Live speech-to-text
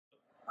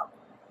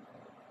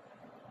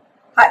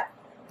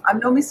I'm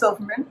Nomi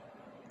Silverman,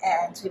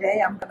 and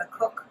today I'm going to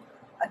cook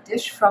a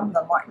dish from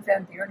the Martin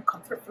Van Buren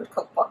Comfort Food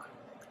Cookbook.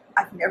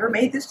 I've never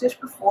made this dish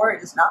before.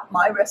 It is not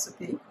my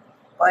recipe,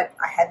 but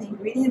I had the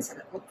ingredients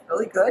and it looked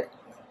really good.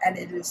 And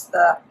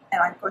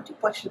I'm going to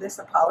butcher this,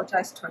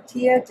 apologize,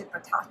 tortilla de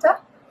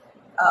patata,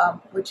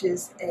 which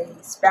is a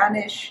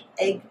Spanish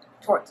egg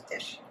torta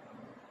dish.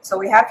 So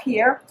we have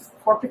here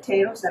 4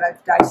 potatoes that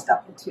I've diced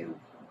up into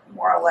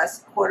more or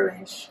less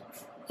 1/4-inch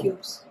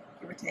cubes,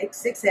 give or take,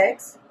 6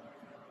 eggs,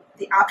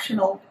 the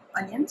optional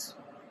onions,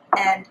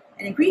 and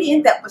an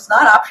ingredient that was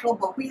not optional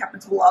but we happen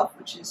to love,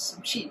 which is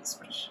some cheese,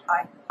 which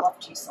I love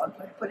cheese, so I'm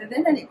going to put it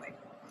in anyway.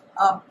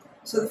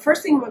 So the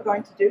first thing we're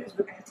going to do is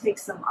we're going to take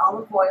some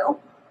olive oil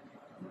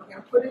and we're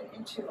going to put it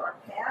into our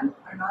pan,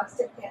 our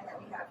nonstick pan that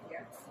we have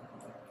here.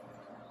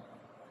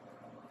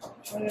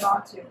 Put it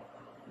on to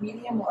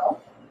medium-low.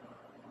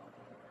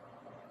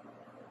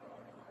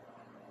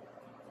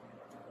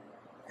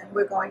 And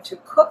we're going to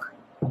cook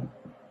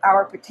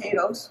our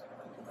potatoes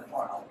with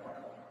more olive oil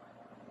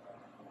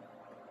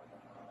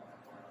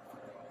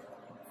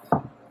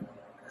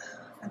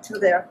until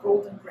they are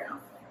golden brown.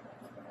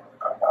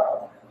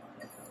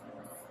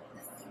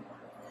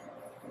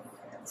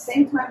 At the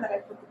same time that I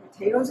put the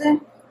potatoes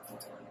in,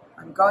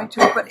 I'm going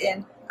to put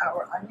in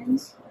our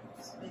onions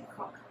so they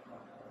cook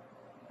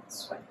and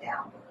sweat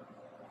down.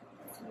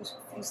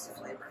 Infuse the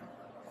flavor.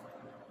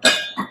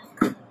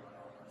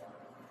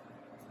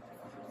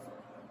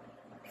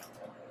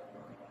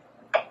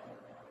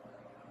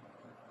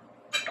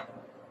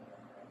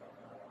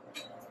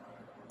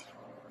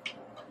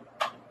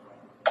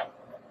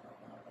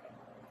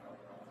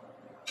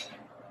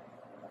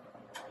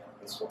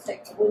 This will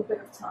take a little bit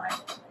of time.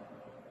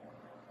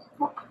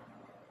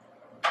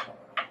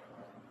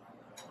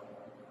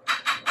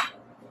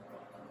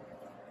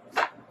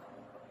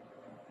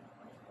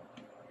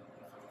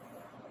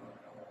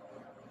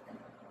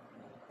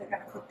 They're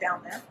going to cook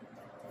down there.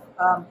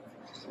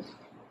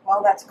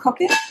 While that's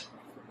cooking, I'm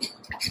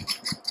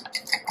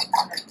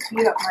going to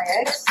beat up my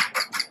eggs.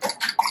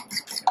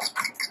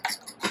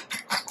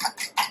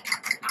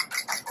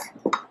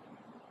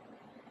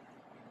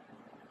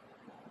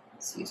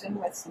 Season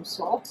with some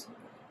salt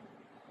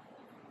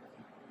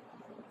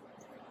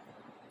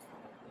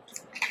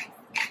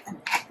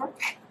and pepper.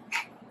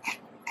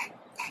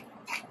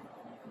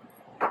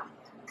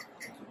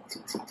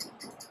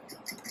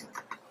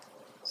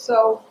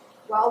 So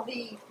while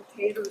the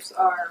potatoes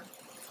are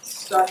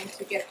starting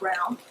to get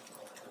brown,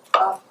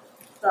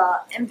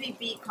 the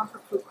MVB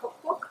Comfort Food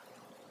Cookbook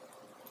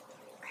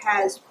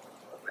has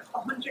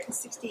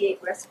 168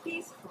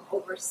 recipes from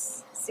over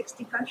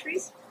 60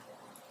 countries.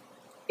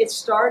 It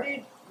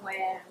started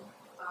when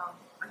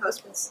my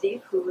husband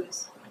Steve, who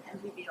is an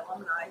MVB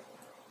alumni,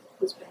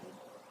 who's been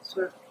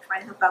sort of trying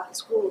to help out the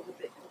school a little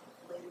bit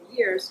in later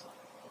years,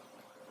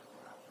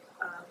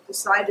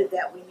 decided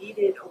that we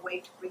needed a way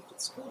to bring the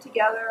school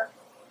together,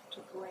 to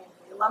bring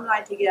the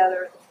alumni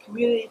together, the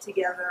community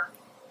together,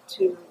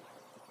 to,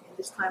 in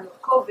this time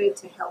of COVID,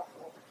 to help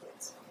all the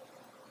kids.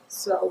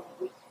 So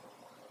we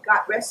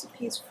got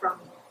recipes from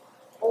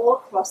all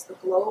across the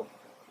globe,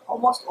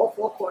 almost all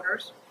 4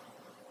 corners.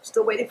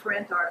 Still waiting for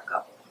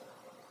Antarctica.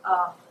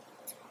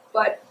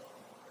 But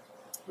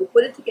we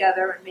put it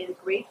together and made a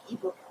great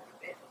ebook out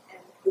of it,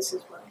 and this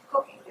is what I'm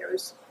cooking. There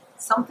is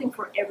something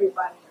for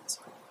everybody in this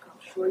cookbook. I'm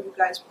sure you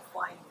guys will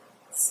find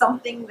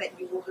something that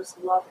you will just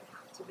love and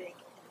have to make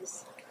in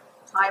this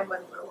time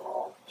when we're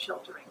all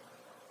sheltering.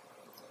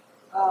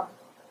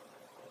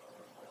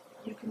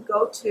 You can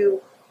go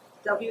to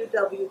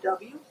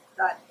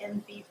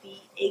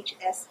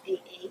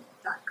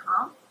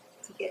www.mvbhsaa.com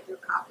to get your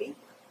copy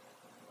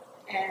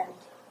and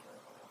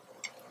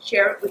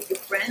share it with your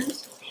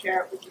friends,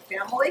 share it with your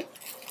family,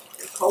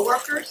 your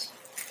coworkers,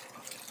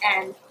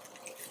 and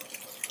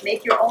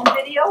make your own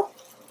video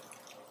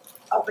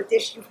of a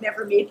dish you've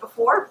never made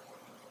before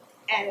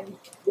and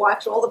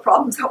watch all the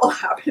problems that will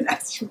happen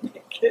as you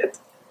make it.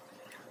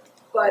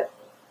 But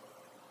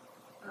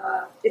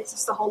it's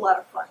just a whole lot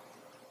of fun.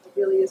 It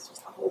really is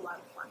just a whole lot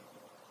of fun.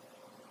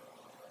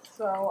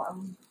 So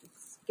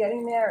it's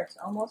getting there, it's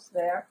almost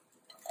there.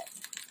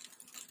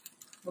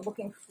 We're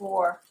looking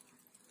for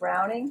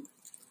browning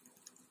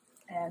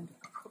and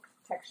a cooked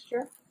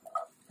texture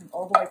and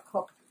all the way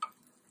cooked.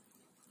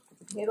 The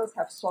potatoes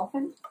have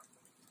softened.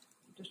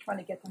 I'm just trying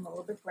to get them a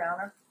little bit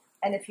browner.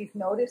 And if you've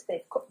noticed,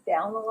 they've cooked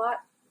down a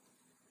lot.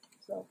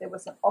 So there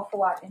was an awful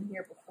lot in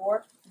here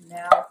before. And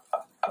now,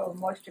 a little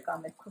moisture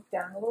gone, they've cooked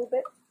down a little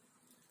bit.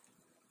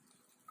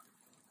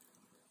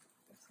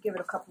 Let's give it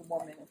a couple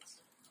more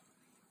minutes.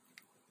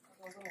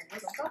 A little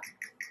whisk up.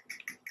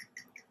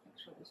 Make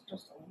sure there's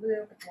just a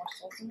little bit more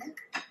salt in there.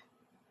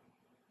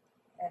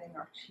 Adding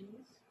our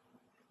cheese.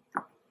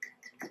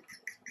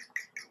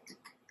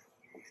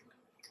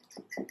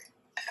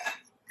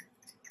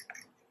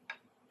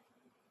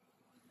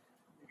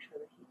 Make sure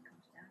the heat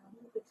comes down a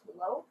little bit to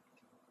low.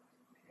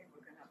 Okay,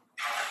 we're going to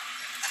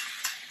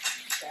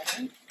put that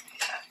in.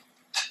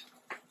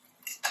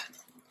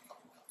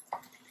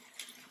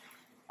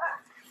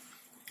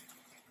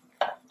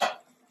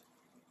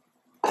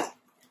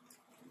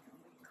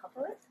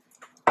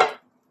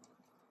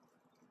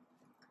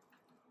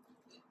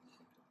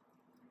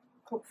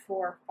 cook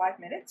for 5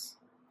 minutes.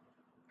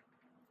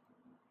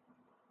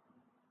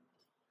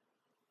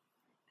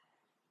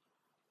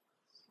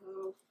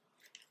 So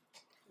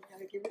we're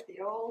going to give it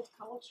the old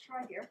college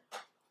try here.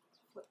 Let's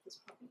flip this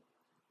puppy.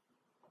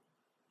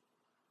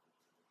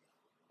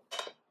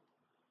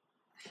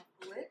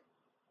 The lid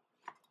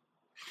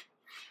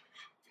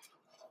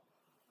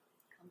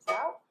comes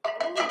out.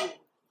 Ooh.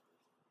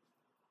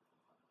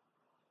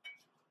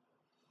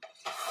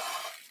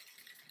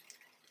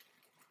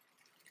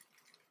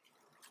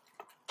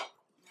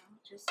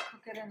 Just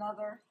cook it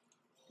another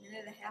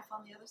minute and a half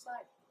on the other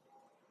side.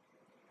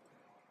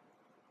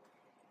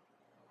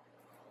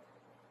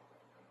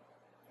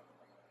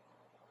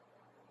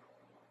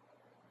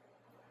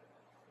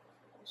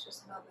 It's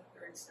just another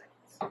 30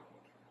 seconds.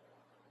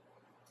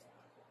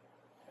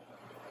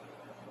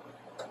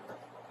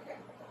 Okay.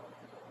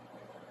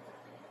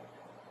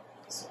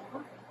 So,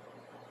 come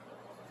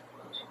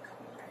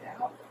right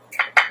out.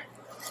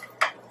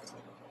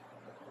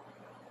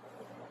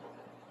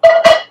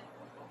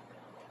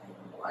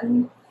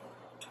 One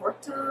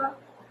tortilla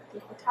de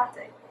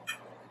patata.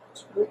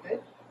 It's really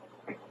good.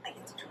 I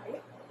get to try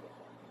it.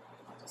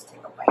 I'll just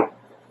take a bite.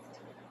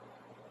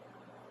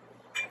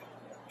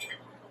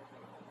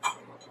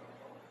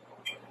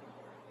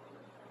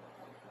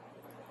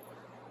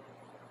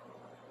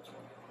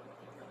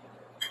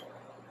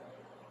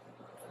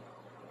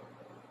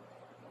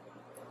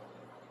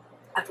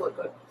 That's really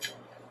good.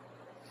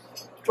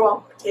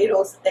 Strong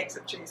potatoes, eggs,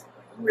 and cheese.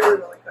 Really,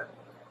 really good.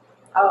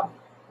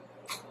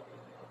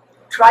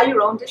 Try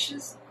your own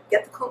dishes,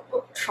 get the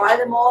cookbook, try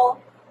them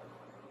all,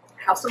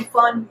 have some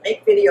fun,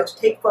 make videos,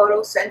 take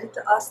photos, send it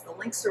to us. The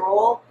links are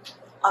all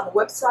on the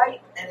website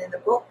and in the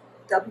book,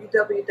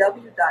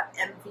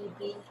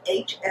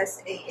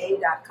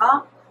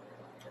 www.mvbhsaa.com.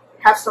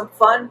 Have some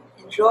fun,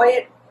 enjoy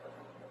it,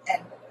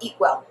 and eat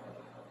well.